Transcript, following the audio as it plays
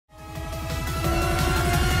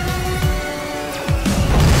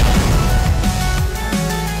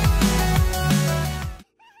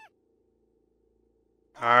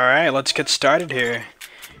let's get started here.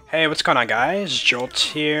 Hey, what's going on guys? Jolt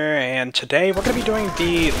here, and today we're going to be doing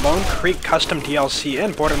the Lone Creek custom DLC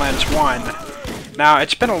in Borderlands 1. Now,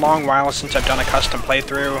 it's been a long while since I've done a custom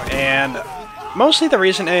playthrough, and mostly the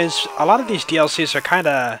reason is a lot of these DLCs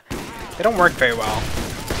are they don't work very well.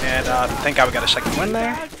 And thank God we got a second win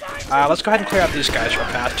there. Let's go ahead and clear out these guys real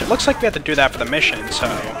fast. It looks like we have to do that for the mission, so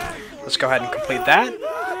let's go ahead and complete that.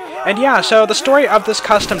 And yeah, so the story of this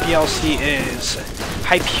custom DLC is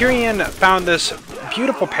Hyperion found this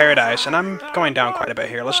beautiful paradise, and I'm going down quite a bit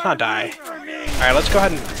here. Let's not die. Alright, let's go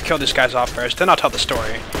ahead and kill these guys off first, then I'll tell the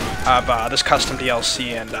story of this custom DLC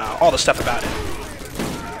and all the stuff about it.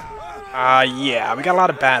 Yeah, we got a lot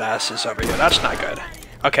of badasses over here. That's not good.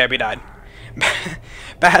 Okay, we died.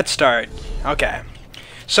 Bad start. Okay.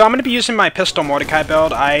 So I'm going to be using my pistol Mordecai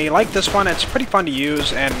build. I like this one. It's pretty fun to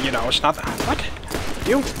use, and, you know, it's not... What?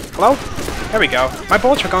 You? Hello? There we go. My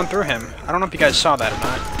bullets were going through him. I don't know if you guys saw that or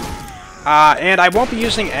not. And I won't be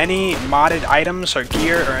using any modded items or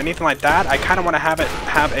gear or anything like that. I kind of want to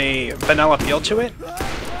have a vanilla feel to it.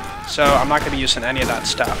 So I'm not going to be using any of that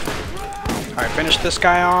stuff. Alright, finish this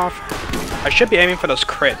guy off. I should be aiming for those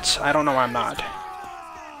crits. I don't know why I'm not.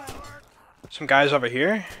 Some guys over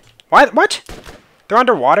here. What? They're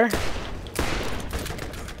underwater?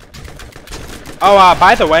 Oh,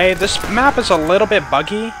 by the way, this map is a little bit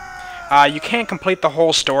buggy. You can't complete the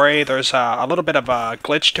whole story. There's a little bit of a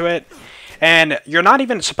glitch to it. And you're not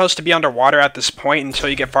even supposed to be underwater at this point until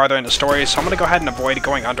you get farther in the story, so I'm going to go ahead and avoid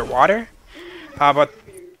going underwater. But...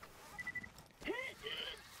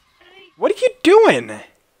 What are you doing?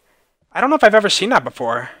 I don't know if I've ever seen that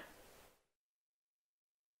before.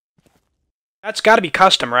 That's got to be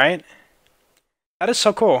custom, right? That is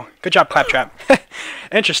so cool. Good job, Claptrap.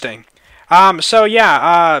 Interesting. So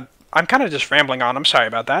yeah, I'm kind of just rambling on. I'm sorry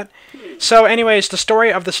about that. So anyways, the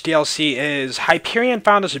story of this DLC is Hyperion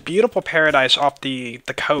found this beautiful paradise off the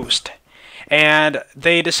coast. And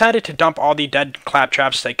they decided to dump all the dead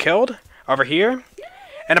Claptraps they killed over here.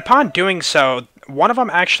 And upon doing so, one of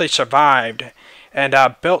them actually survived and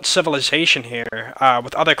built civilization here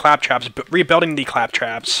with other Claptraps, rebuilding the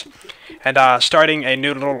Claptraps and starting a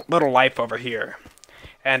new little life over here.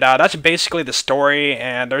 And that's basically the story,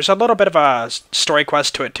 and there's a little bit of a story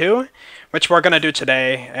quest to it too, which we're going to do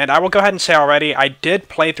today. And I will go ahead and say already, I did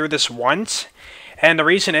play through this once, and the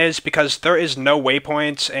reason is because there is no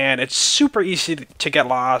waypoints, and it's super easy to get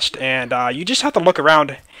lost, and you just have to look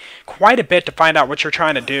around quite a bit to find out what you're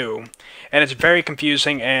trying to do. And it's very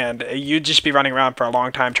confusing, and you'd just be running around for a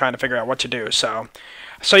long time trying to figure out what to do. So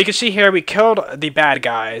you can see here, we killed the bad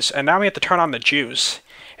guys, and now we have to turn on the juice.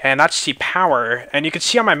 And that's the power, and you can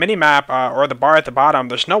see on my mini-map, or the bar at the bottom,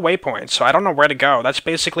 there's no waypoints, so I don't know where to go. That's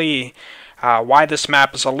basically why this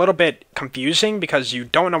map is a little bit confusing, because you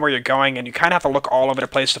don't know where you're going, and you kind of have to look all over the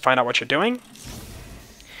place to find out what you're doing.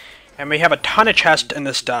 And we have a ton of chests in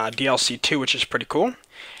this DLC too, which is pretty cool.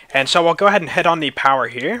 And so we'll go ahead and hit on the power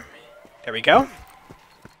here. There we go.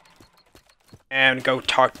 And go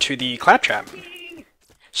talk to the Claptrap.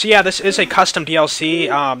 So yeah, this is a custom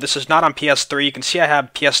DLC. This is not on PS3. You can see I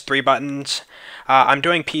have PS3 buttons. I'm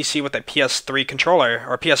doing PC with a PS3 controller,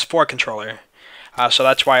 or PS4 controller. So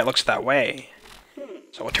that's why it looks that way.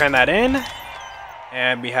 So we'll turn that in.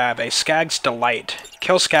 And we have a Skag's Delight.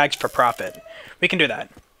 Kill Skags for profit. We can do that.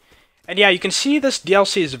 And yeah, you can see this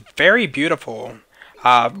DLC is very beautiful.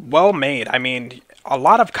 Well made. I mean, a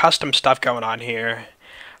lot of custom stuff going on here.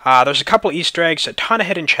 There's a couple Easter eggs, a ton of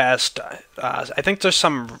hidden chests. I think there's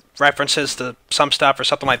some references to some stuff or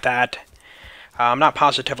something like that. I'm not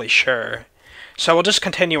positively sure. So we'll just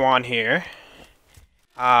continue on here.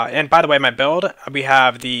 And by the way, my build, we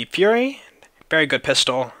have the Fury, very good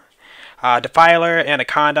pistol. Defiler,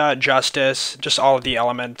 Anaconda, Justice, just all of the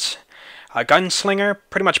elements. Gunslinger,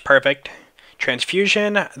 pretty much perfect.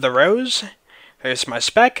 Transfusion, the Rose. There's my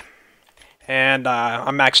spec. And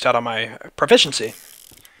I'm maxed out on my proficiency.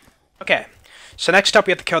 Okay, so next up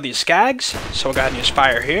we have to kill these Skags, so we'll go ahead and use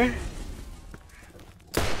fire here.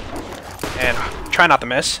 And try not to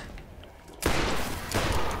miss.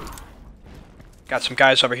 Got some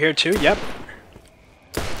guys over here too, yep.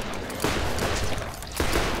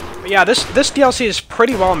 But yeah, this DLC is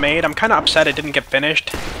pretty well made. I'm kind of upset it didn't get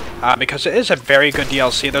finished, because it is a very good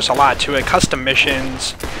DLC. There's a lot to it, custom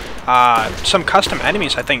missions, some custom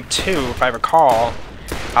enemies I think too, if I recall.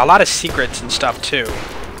 A lot of secrets and stuff too.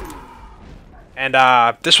 And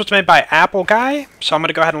this was made by Apple Guy, so I'm going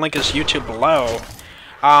to go ahead and link his YouTube below.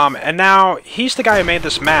 And now, he's the guy who made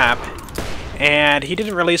this map, and he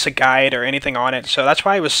didn't release a guide or anything on it, so that's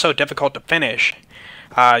why it was so difficult to finish.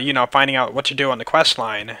 You know, finding out what to do on the quest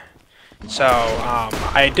line. So,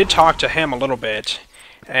 I did talk to him a little bit,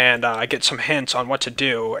 and get some hints on what to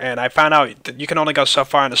do. And I found out that you can only go so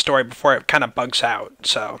far in the story before it kind of bugs out.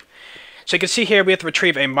 So you can see here we have to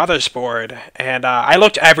retrieve a mother's board, and I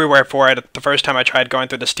looked everywhere for it the first time I tried going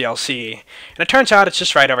through this DLC. And it turns out it's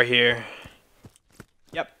just right over here.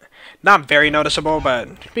 Yep. Not very noticeable, but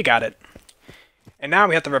we got it. And now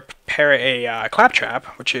we have to repair a claptrap,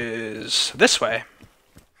 which is this way.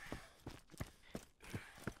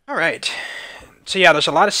 Alright. So yeah, there's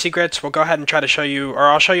a lot of secrets. We'll go ahead and try to show you, or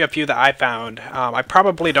I'll show you a few that I found. I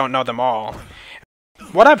probably don't know them all.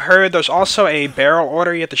 What I've heard, there's also a barrel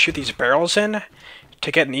order you have to shoot these barrels in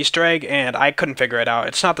to get an Easter egg, and I couldn't figure it out.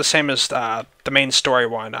 It's not the same as the main story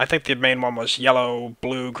one. I think the main one was yellow,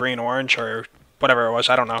 blue, green, orange, or whatever it was.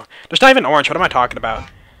 I don't know. There's not even orange. What am I talking about?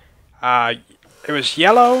 It was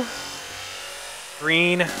yellow,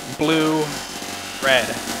 green, blue,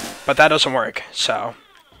 red. But that doesn't work, so...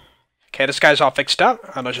 Okay, this guy's all fixed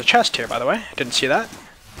up. Oh, there's a chest here, by the way. Didn't see that.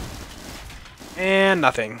 And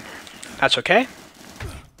nothing. That's okay.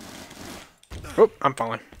 Oop, I'm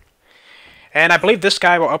falling. And I believe this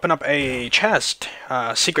guy will open up a chest,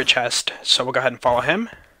 secret chest. So we'll go ahead and follow him.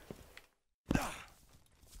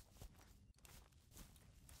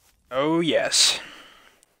 Oh, yes.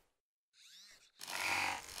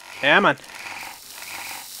 Come on.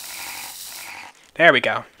 There we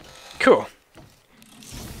go. Cool.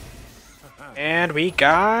 And we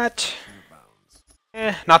got...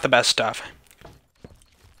 not the best stuff.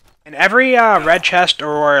 And every red chest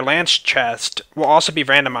or lance chest will also be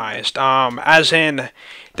randomized. As in,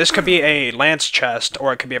 this could be a lance chest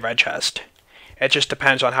or it could be a red chest. It just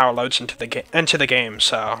depends on how it loads into the game.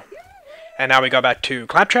 So, and now we go back to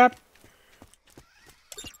Claptrap.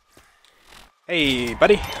 Hey,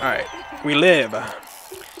 buddy. All right, we live.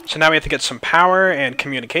 So now we have to get some power and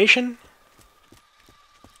communication.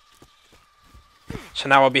 So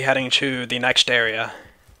now we'll be heading to the next area.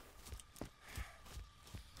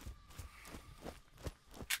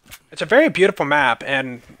 It's a very beautiful map,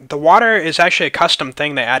 and the water is actually a custom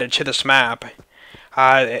thing they added to this map.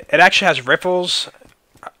 It actually has ripples,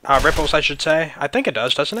 I should say. I think it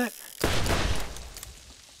does, doesn't it?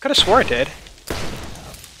 Could have swore it did.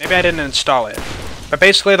 Maybe I didn't install it. But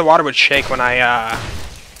basically the water would shake when I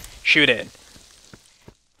shoot it.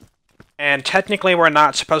 And technically we're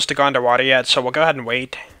not supposed to go underwater yet, so we'll go ahead and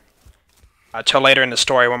wait till later in the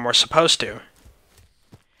story when we're supposed to.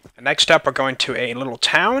 And next up we're going to a little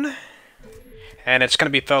town, and it's going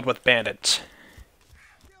to be filled with bandits.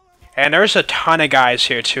 And there's a ton of guys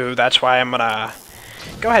here too, that's why I'm going to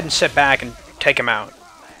go ahead and sit back and take them out.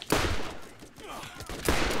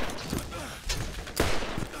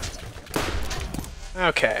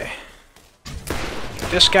 Okay.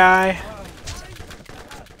 This guy.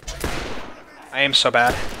 I aim so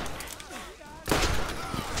bad.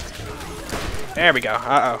 There we go.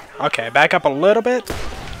 Uh-oh. Okay, back up a little bit.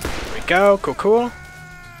 There we go. Cool, cool.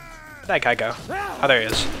 Where'd that guy go? Oh, there he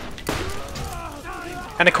is.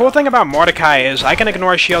 And the cool thing about Mordecai is I can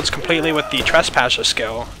ignore shields completely with the Trespasser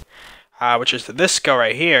skill, which is this skill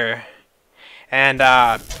right here, and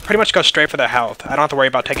pretty much go straight for their health. I don't have to worry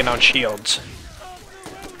about taking down shields.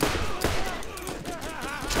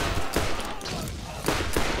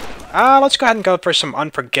 Let's go ahead and go for some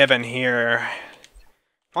Unforgiven here.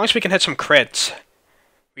 As long as we can hit some crits,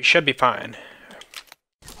 we should be fine.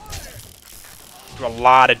 Do a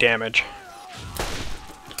lot of damage.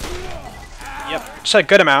 Yep, it's a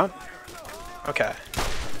good amount. Okay.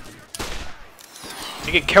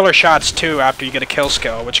 You get killer shots too after you get a kill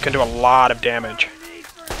skill, which can do a lot of damage.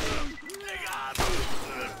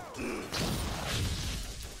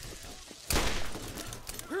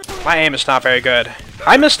 My aim is not very good.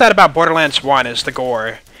 I missed that about Borderlands 1 is the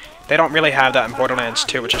gore. They don't really have that in Borderlands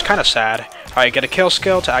 2, which is kind of sad. Alright, get a kill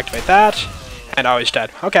skill to activate that. And oh, he's dead.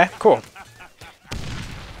 Okay, cool.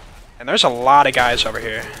 And there's a lot of guys over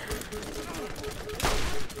here.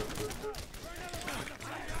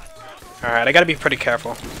 Alright, I gotta be pretty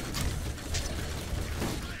careful.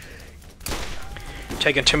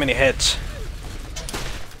 Taking too many hits.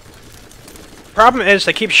 Problem is,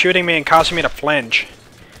 they keep shooting me and causing me to flinch.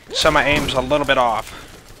 So my aim's a little bit off.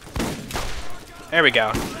 There we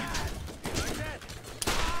go.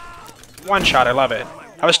 One shot, I love it.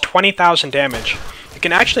 That was 20,000 damage. You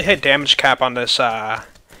can actually hit damage cap on this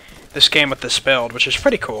this game with this build, which is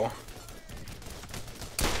pretty cool.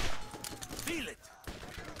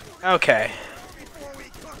 Okay.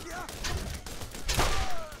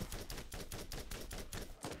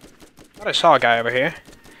 Thought I saw a guy over here.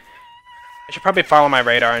 I should probably follow my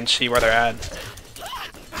radar and see where they're at.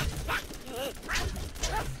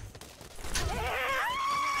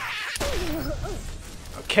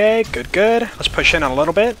 Okay, good, good. Let's push in a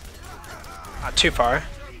little bit. Not too far.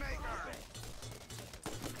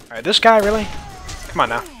 Alright, this guy, really? Come on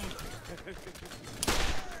now.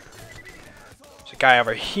 There's a guy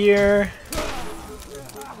over here.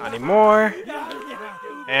 Not anymore.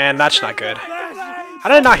 And that's not good. How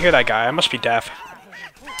did I not hear that guy? I must be deaf.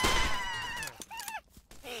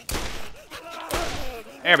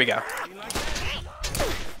 There we go.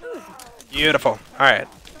 Beautiful. Alright.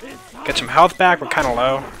 Get some health back. We're kind of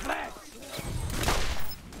low.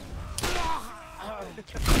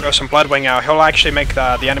 Throw some Bloodwing out. He'll actually make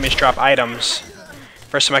the enemies drop items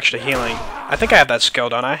for some extra healing. I think I have that skill,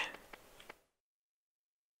 don't I?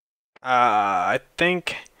 I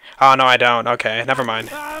think... Oh, no, I don't. Okay, never mind.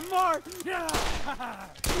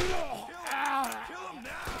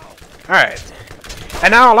 Alright. And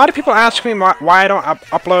now, a lot of people ask me why I don't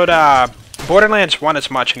upload Borderlands 1 as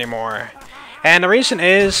much anymore. And the reason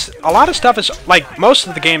is, a lot of stuff is, like, most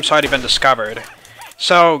of the game's already been discovered.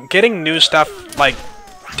 So, getting new stuff, like,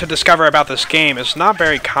 to discover about this game is not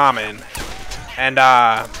very common. And,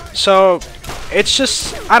 so, it's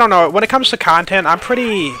just, I don't know, when it comes to content, I'm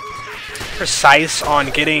pretty precise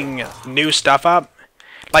on getting new stuff up.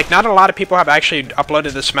 Like, not a lot of people have actually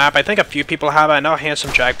uploaded this map. I think a few people have. I know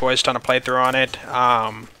Handsome Jack Boy's done a playthrough on it.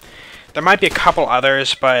 There might be a couple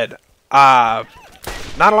others, but,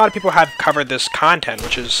 not a lot of people have covered this content,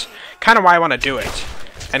 which is kind of why I want to do it.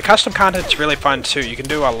 And custom content's really fun too. You can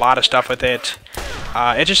do a lot of stuff with it.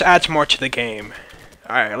 It just adds more to the game.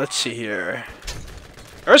 Alright, let's see here.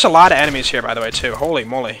 There's a lot of enemies here, by the way, too. Holy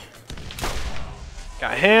moly.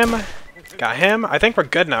 Got him. Got him. I think we're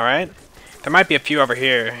good now, right? There might be a few over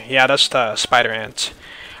here. Yeah, that's the spider ants.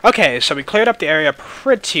 Okay, so we cleared up the area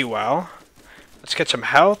pretty well. Let's get some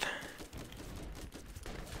health.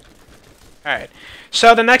 Alright.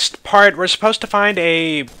 So the next part, we're supposed to find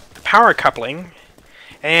a power coupling,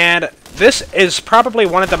 and this is probably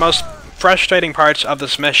one of the most frustrating parts of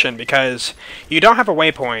this mission because you don't have a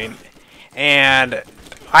waypoint, and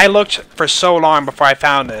I looked for so long before I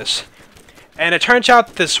found this, and it turns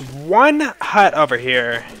out this one hut over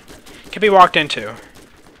here can be walked into.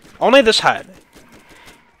 Only this hut.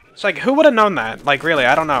 It's like, who would have known that? Like, really,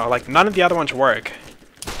 I don't know. Like, none of the other ones work.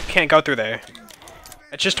 Can't go through there.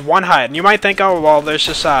 It's just one hut, and you might think, oh, well, there's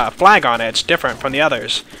this flag on it. It's different from the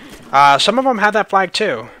others. Some of them have that flag,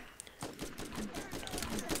 too.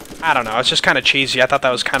 I don't know. It's just kind of cheesy. I thought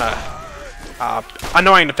that was kind of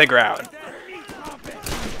annoying to figure out.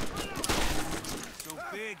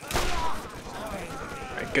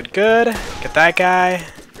 Alright, good, good. Get that guy.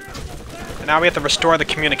 And now we have to restore the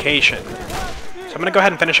communication. So I'm going to go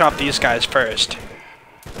ahead and finish off these guys first.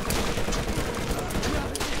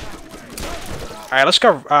 Alright, let's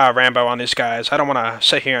go Rambo on these guys. I don't want to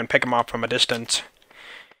sit here and pick them off from a distance.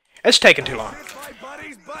 It's taking too long.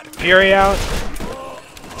 Fury out.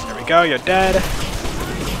 There we go, you're dead.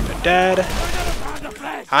 You're dead.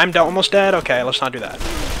 I'm almost dead? Okay, let's not do that.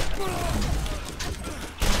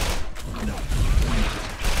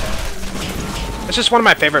 This is one of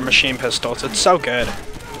my favorite machine pistols. It's so good.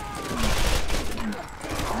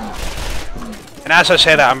 And as I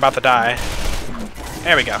say that, I'm about to die.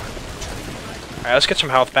 There we go. Alright, let's get some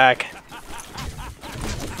health back.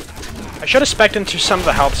 I should have spec'd into some of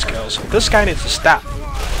the health skills. This guy needs to stop.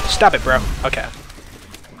 Stop it, bro. Okay.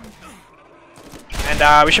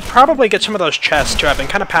 And we should probably get some of those chests, too. I've been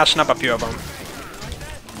kind of passing up a few of them.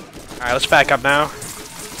 Alright, let's back up now.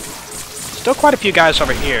 Still quite a few guys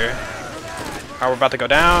over here. Alright, we're about to go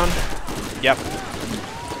down. Yep.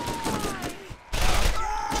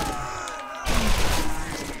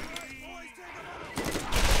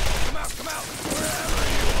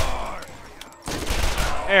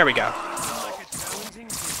 There we go.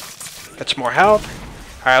 Get some more health.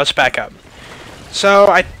 Alright, let's back up. So,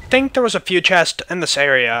 I think there was a few chests in this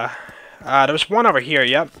area. There was one over here,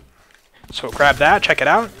 yep. So we'll grab that, check it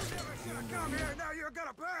out.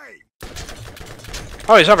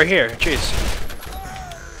 Oh, he's over here. Jeez.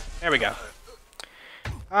 There we go.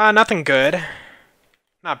 Nothing good.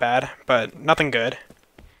 Not bad, but nothing good.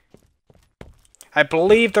 I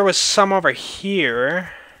believe there was some over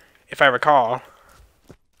here, if I recall.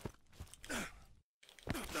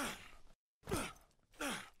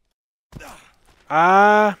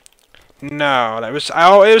 No, that was,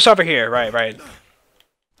 oh, it was over here, right.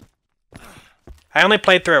 I only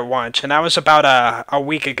played through it once, and that was about a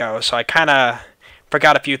week ago, so I kinda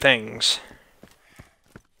forgot a few things.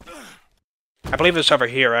 I believe it's over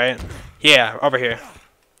here, right? Yeah, over here.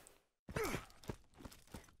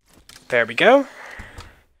 There we go.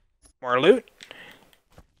 More loot.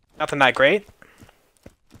 Nothing that great.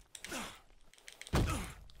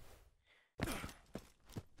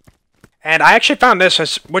 And I actually found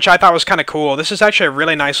this, which I thought was kind of cool. This is actually a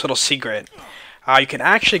really nice little secret. You can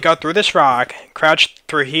actually go through this rock, crouch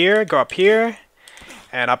through here, go up here,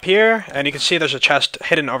 and up here, and you can see there's a chest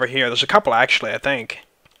hidden over here. There's a couple, actually, I think.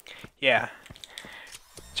 Yeah.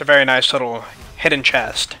 It's a very nice little hidden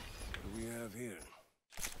chest. What do we have here?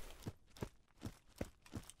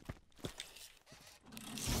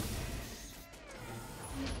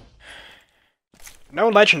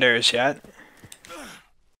 No legendaries yet.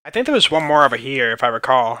 I think there was one more over here, if I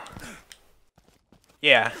recall.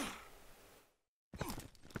 Yeah. Go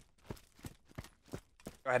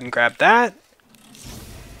ahead and grab that.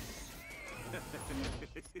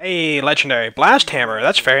 Hey, legendary. Blast hammer.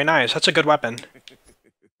 That's very nice. That's a good weapon.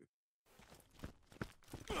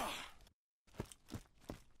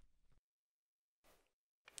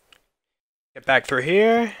 Get back through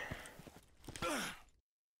here.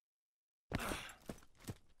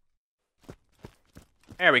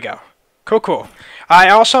 There we go. Cool, cool. I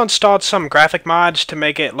also installed some graphic mods to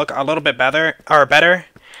make it look a little bit better.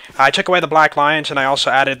 I took away the black lines and I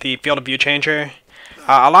also added the field of view changer.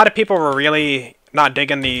 A lot of people were really not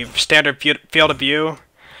digging the standard field of view,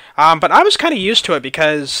 but I was kind of used to it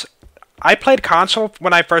because I played console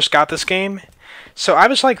when I first got this game, so I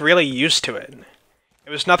was like really used to it. It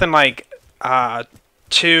was nothing like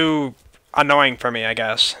too annoying for me, I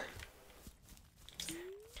guess.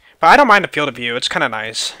 But I don't mind the field of view, it's kind of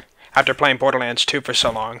nice, after playing Borderlands 2 for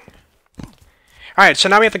so long. Alright, so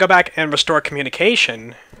now we have to go back and restore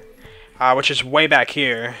communication, which is way back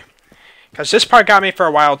here. Because this part got me for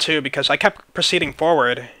a while too, because I kept proceeding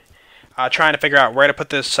forward, trying to figure out where to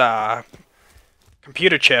put this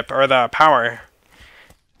computer chip, or the power.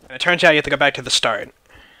 And it turns out you have to go back to the start.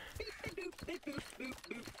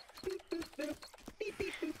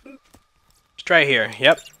 It's right here,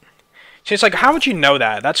 yep. See, it's like, how would you know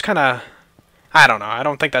that? That's kind of... I don't know. I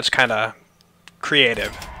don't think that's kind of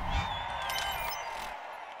creative.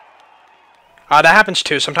 That happens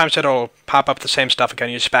too. Sometimes it'll pop up the same stuff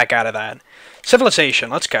again. You just back out of that.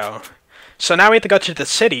 Civilization. Let's go. So now we have to go to the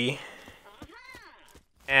city.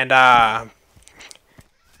 And,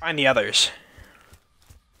 find the others.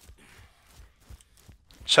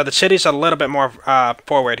 So the city's a little bit more,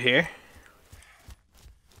 forward here.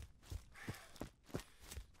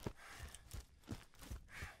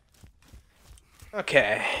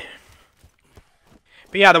 Okay.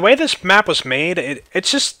 But yeah, the way this map was made, it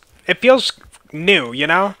feels new, you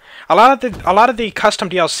know? A lot of the custom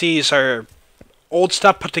DLCs are old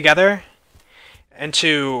stuff put together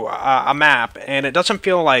into a map, and it doesn't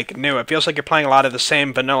feel like new. It feels like you're playing a lot of the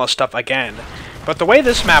same vanilla stuff again. But the way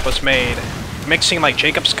this map was made, mixing like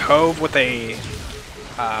Jacob's Cove with a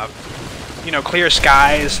you know, clear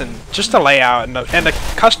skies, and just the layout and the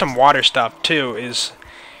custom water stuff too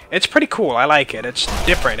it's pretty cool. I like it. It's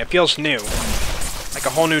different. It feels new. Like a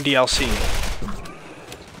whole new DLC.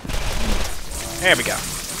 There we go.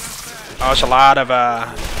 Oh, there's a lot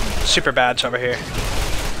of super bads over here.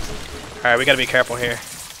 Alright, we gotta be careful here.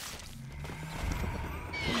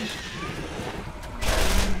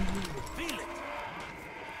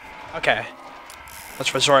 Okay.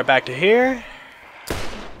 Let's resort back to here.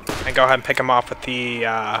 And go ahead and pick him off with the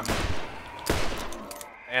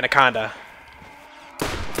anaconda.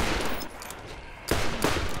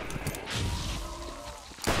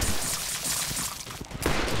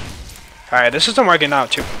 Alright, this isn't working out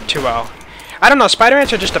too well. I don't know,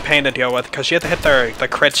 Spider-Ants are just a pain to deal with, because you have to hit the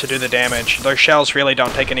crits to do the damage. Their shells really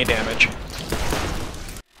don't take any damage.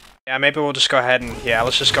 Yeah, maybe we'll just go ahead and... Yeah,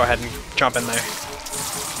 let's just go ahead and jump in there.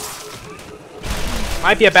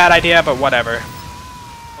 Might be a bad idea, but whatever.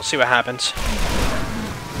 We'll see what happens.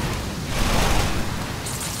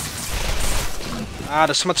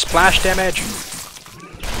 Does someone splash damage?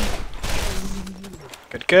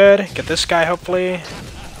 Good, good. Get this guy, hopefully.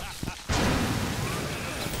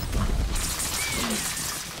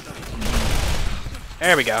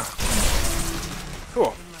 There we go.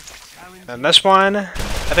 Cool. And this one,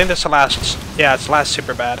 I think that's the last, yeah, it's the last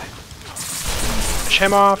super bad. Push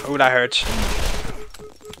him off. Ooh, that hurts.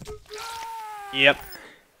 Yep.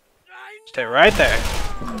 Stay right there.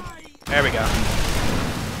 There we go.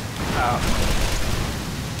 Oh.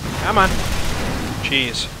 Come on.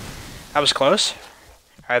 Jeez. That was close.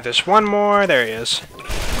 Alright, there's one more. There he is.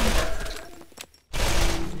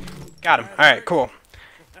 Got him. Alright, cool.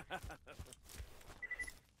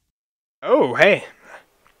 Oh, hey.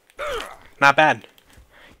 Not bad.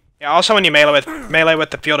 Yeah, also when you melee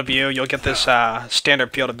with the field of view, you'll get this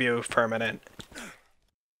standard field of view for a minute.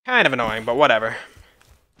 Kind of annoying, but whatever.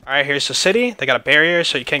 Alright, here's the city. They got a barrier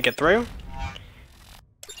so you can't get through.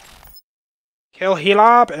 Kill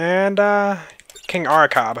Helob and King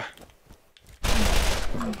Arakob.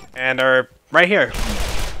 And they're right here.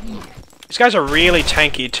 These guys are really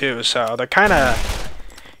tanky too, so they're kind of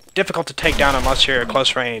difficult to take down unless you're at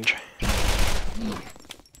close range.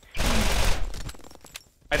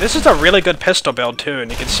 This is a really good pistol build too, and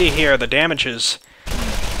you can see here the damage is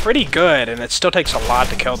pretty good, and it still takes a lot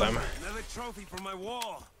to kill them.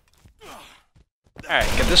 Alright,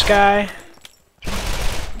 get this guy.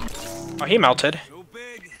 Oh, he melted.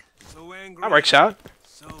 That works out.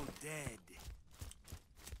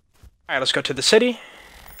 Alright, let's go to the city.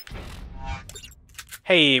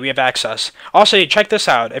 Hey, we have access. Also, check this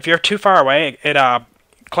out. If you're too far away, it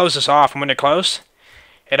closes off, and when you're close,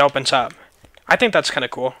 it opens up. I think that's kind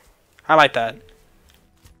of cool. I like that.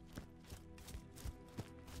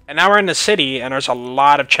 And now we're in the city, and there's a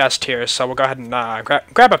lot of chests here, so we'll go ahead and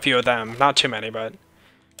grab a few of them. Not too many, but...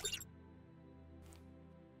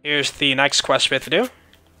 Here's the next quest we have to do.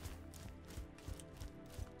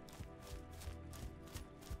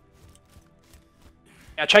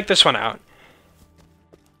 Yeah, check this one out.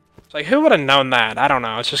 It's like, who would have known that? I don't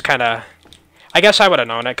know. It's just kind of... I guess I would have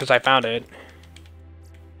known it, because I found it.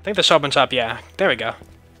 I think this opens up, yeah. There we go.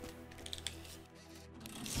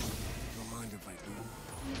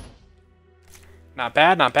 Not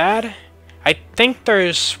bad, not bad. I think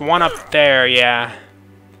there's one up there, yeah.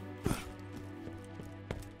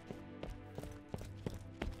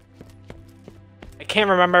 I can't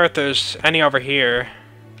remember if there's any over here.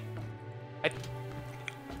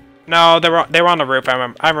 No, they were on the roof.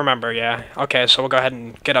 I remember, yeah. Okay, so we'll go ahead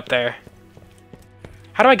and get up there.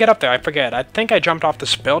 How do I get up there? I forget. I think I jumped off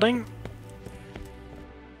this building.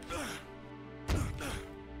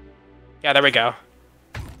 Yeah, there we go.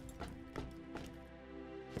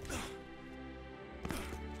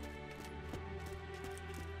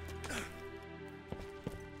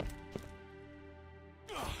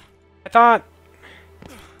 I thought...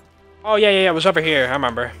 Oh, yeah, it was over here. I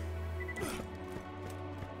remember.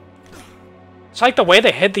 It's like the way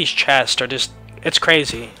they hid these chests are just... It's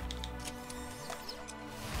crazy.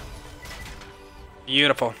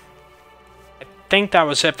 Beautiful. I think that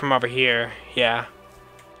was it from over here. Yeah.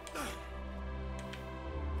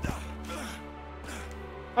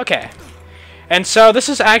 Okay. And so this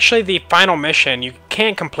is actually the final mission. You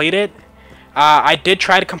can't complete it. I did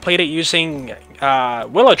try to complete it using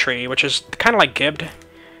Willow Tree, which is kind of like Gibbed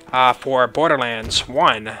for Borderlands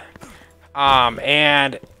 1.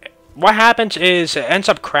 And what happens is it ends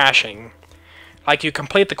up crashing. Like, you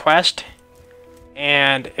complete the quest,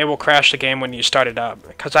 and it will crash the game when you start it up.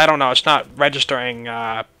 Because, I don't know, it's not registering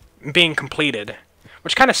being completed.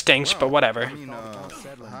 Which kind of stinks, but whatever.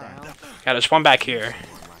 Yeah, there's one back here.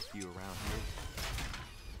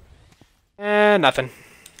 Nothing.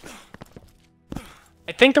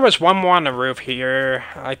 I think there was one more on the roof here.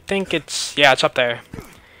 I think it's... Yeah, it's up there.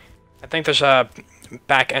 I think there's a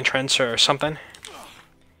back entrance or something.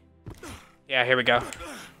 Yeah, here we go.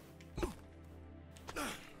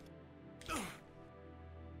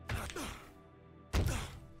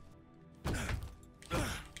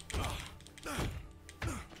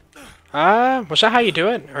 Was that how you do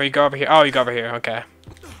it? Or you go over here? Oh, you go over here, okay.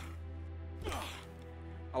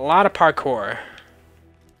 A lot of parkour.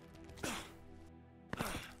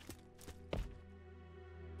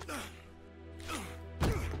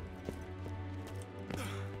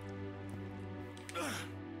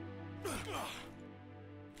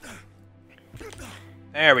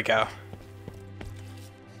 There we go.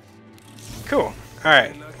 Cool.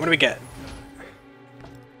 Alright, what do we get?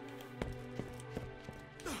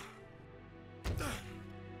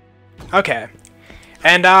 Okay.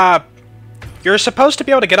 And, you're supposed to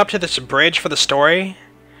be able to get up to this bridge for the story,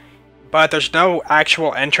 but there's no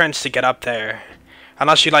actual entrance to get up there,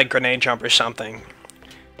 unless you, like, grenade jump or something.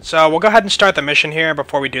 So, we'll go ahead and start the mission here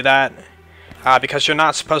before we do that, because you're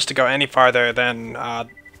not supposed to go any farther than,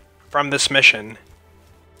 from this mission.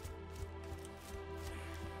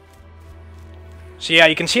 So yeah,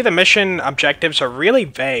 you can see the mission objectives are really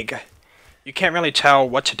vague. You can't really tell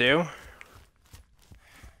what to do.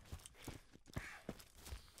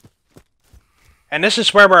 And this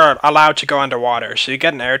is where we're allowed to go underwater. So you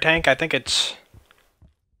get an air tank. I think it's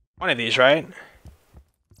one of these, right?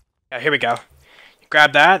 Yeah, here we go. You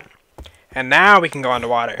grab that, and now we can go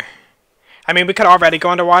underwater. I mean, we could already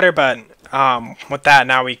go underwater, but with that,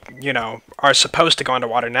 now we, you know, are supposed to go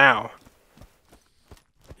underwater now.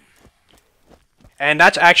 And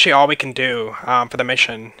that's actually all we can do for the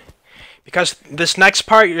mission. Because this next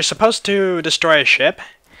part, you're supposed to destroy a ship,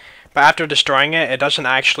 but after destroying it, it doesn't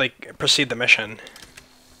actually proceed the mission.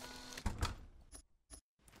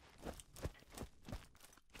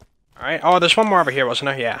 Alright, oh, there's one more over here,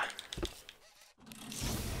 wasn't there? Yeah.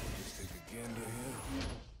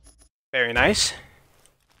 Very nice.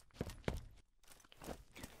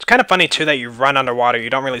 It's kind of funny, too, that you run underwater. You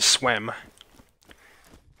don't really swim.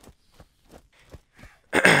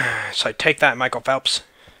 So I take that, Michael Phelps.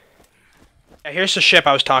 Yeah, here's the ship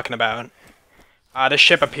I was talking about. This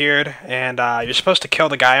ship appeared, and you're supposed to kill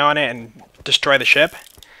the guy on it and destroy the ship,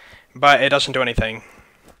 but it doesn't do anything.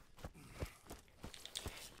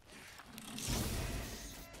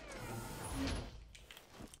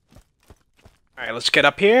 Alright, let's get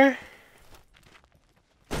up here.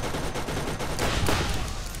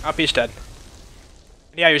 Oh, he's dead.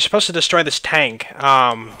 Yeah, you're supposed to destroy this tank,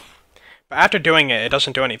 but after doing it, it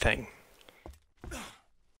doesn't do anything.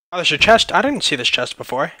 Oh, there's a chest. I didn't see this chest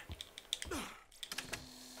before.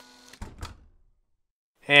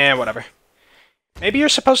 And whatever. Maybe you're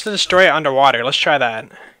supposed to destroy it underwater. Let's try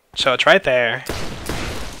that. So it's right there.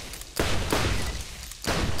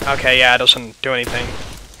 Okay, yeah, it doesn't do anything.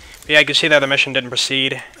 But yeah, you can see that the mission didn't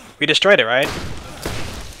proceed. We destroyed it, right?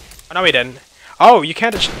 Oh, no, we didn't. Oh, you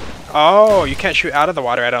can't just... Oh, you can't shoot out of the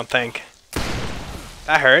water, I don't think.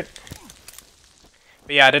 That hurt.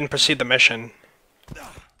 But yeah, I didn't proceed the mission.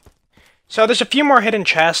 So there's a few more hidden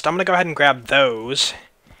chests. I'm gonna go ahead and grab those.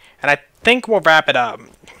 And I think we'll wrap it up.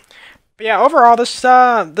 But yeah, overall,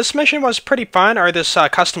 this mission was pretty fun, or this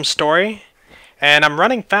custom story. And I'm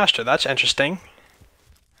running faster, that's interesting.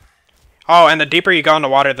 Oh, and the deeper you go in the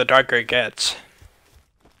water, the darker it gets.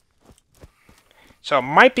 So it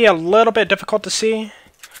might be a little bit difficult to see.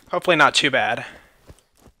 Hopefully not too bad.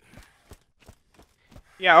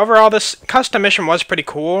 Yeah, overall, this custom mission was pretty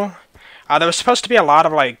cool. There was supposed to be a lot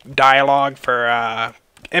of, like, dialogue for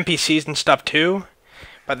NPCs and stuff, too.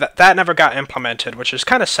 But that never got implemented, which is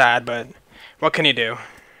kind of sad, but what can you do?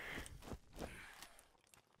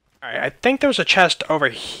 Alright, I think there was a chest over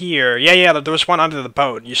here. Yeah, there was one under the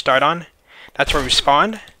boat you start on. That's where we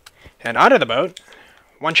spawned. And under the boat,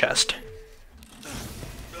 one chest.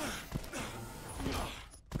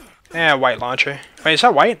 And white launcher. Wait, is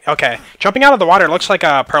that white? Okay. Jumping out of the water looks like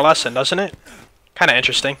a pearlescent, doesn't it? Kind of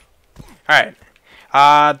interesting. Alright.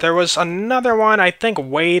 There was another one, I think,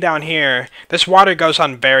 way down here. This water goes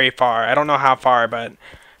on very far. I don't know how far, but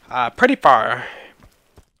pretty far.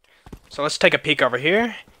 So let's take a peek over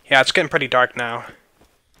here. Yeah, it's getting pretty dark now.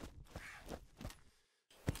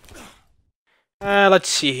 Let's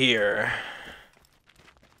see here.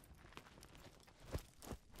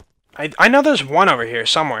 I know there's one over here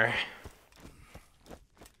somewhere.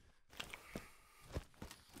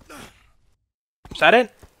 Is that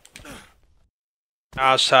it?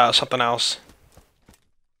 Oh, it's something else.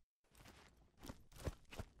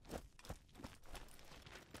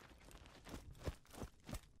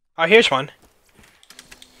 Oh, here's one.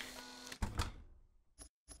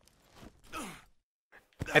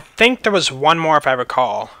 I think there was one more if I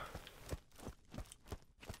recall.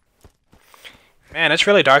 Man, it's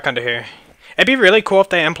really dark under here. It'd be really cool if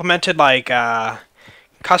they implemented, like,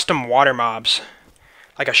 custom water mobs.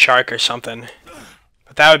 Like a shark or something.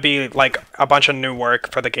 But that would be, like, a bunch of new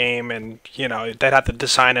work for the game, and, you know, they'd have to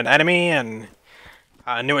design an enemy, and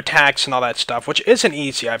new attacks and all that stuff, which isn't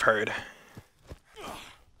easy, I've heard.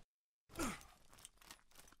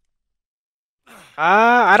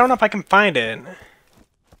 I don't know if I can find it.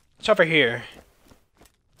 It's over here.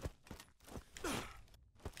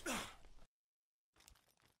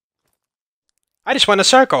 I just went in a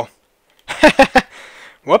circle.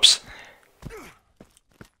 Whoops.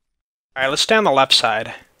 Alright, let's stay on the left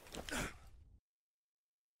side.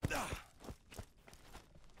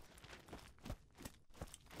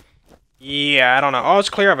 Yeah, I don't know. Oh, it's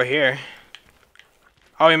clear over here.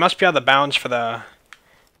 Oh, we must be out of the bounds for the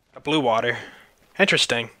blue water.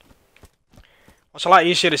 Interesting. Well, it's a lot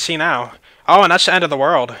easier to see now. Oh, and that's the end of the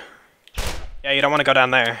world. Yeah, you don't want to go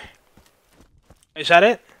down there. Is that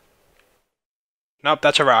it? Nope,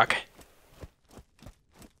 that's a rock.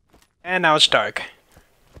 And now it's dark.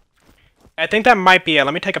 I think that might be it.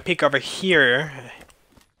 Let me take a peek over here.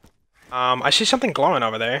 I see something glowing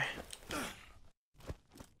over there.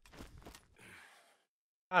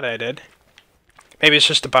 Thought I did. Maybe it's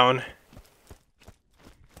just a bone.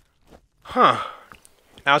 Huh.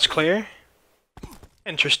 Now it's clear.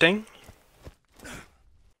 Interesting.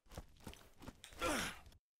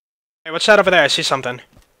 Hey, what's that over there? I see something.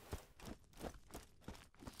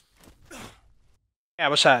 Yeah,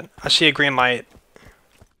 what's that? I see a green light.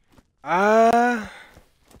 Oh,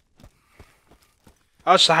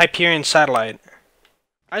 it's the Hyperion satellite.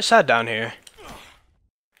 I sat down here.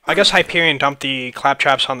 I guess Hyperion dumped the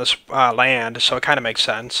claptraps on this land, so it kind of makes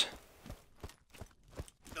sense.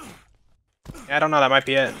 Yeah, I don't know, that might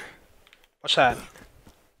be it. What's that?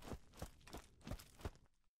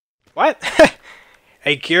 What?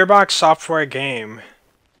 A Gearbox software game.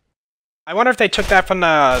 I wonder if they took that from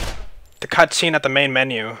the cutscene at the main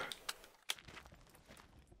menu.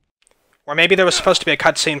 Or maybe there was supposed to be a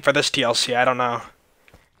cutscene for this DLC, I don't know.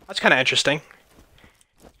 That's kind of interesting.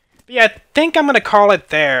 But yeah, I think I'm going to call it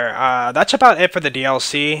there. That's about it for the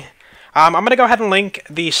DLC. I'm going to go ahead and link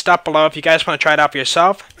the stuff below if you guys want to try it out for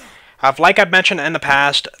yourself. Like I've mentioned in the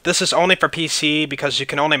past, this is only for PC because you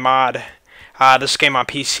can only mod this game on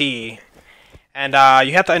PC. And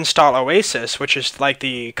you have to install Oasis, which is like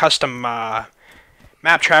the custom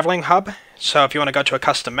map traveling hub. So if you want to go to a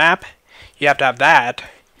custom map, you have to have that.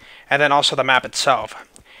 And then also the map itself.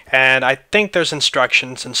 And I think there's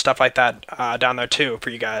instructions and stuff like that down there too for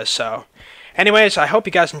you guys. So anyways, I hope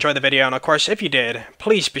you guys enjoyed the video. And of course, if you did,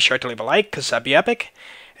 please be sure to leave a like, because that'd be epic.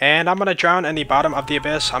 And I'm going to drown in the bottom of the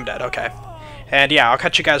abyss. I'm dead, okay. And yeah, I'll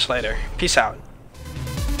catch you guys later. Peace out.